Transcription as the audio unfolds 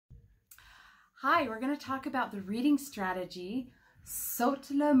Hi, we're going to talk about the reading strategy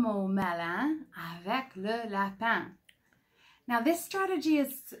Saute le mot malin avec le lapin. Now this strategy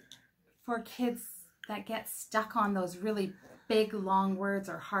is for kids that get stuck on those really big long words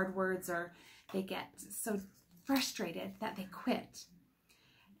or hard words, or they get so frustrated that they quit.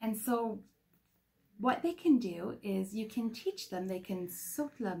 And so what they can do is you can teach them, they can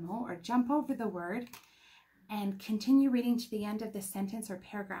saute le mot or jump over the word and continue reading to the end of the sentence or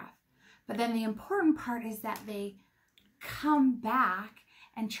paragraph. But then the important part is that they come back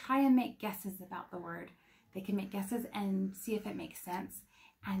and try and make guesses about the word. They can make guesses and see if it makes sense,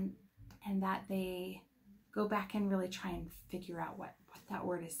 and that they go back and really try and figure out what that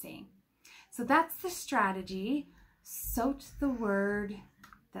word is saying. So that's the strategy. Saute the word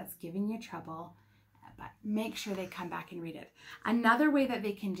that's giving you trouble, but make sure they come back and read it. Another way that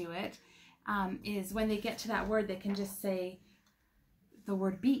they can do it is when they get to that word, they can just say the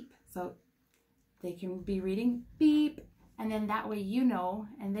word beep. So they can be reading beep, and then that way you know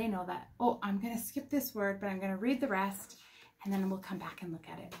and they know that, oh, I'm going to skip this word, but I'm going to read the rest, and then we'll come back and look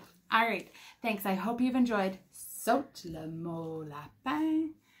at it. All right, thanks. I hope you've enjoyed Saute le mot lapin,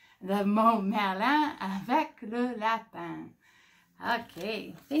 le mot malin avec le lapin.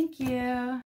 Okay, thank you.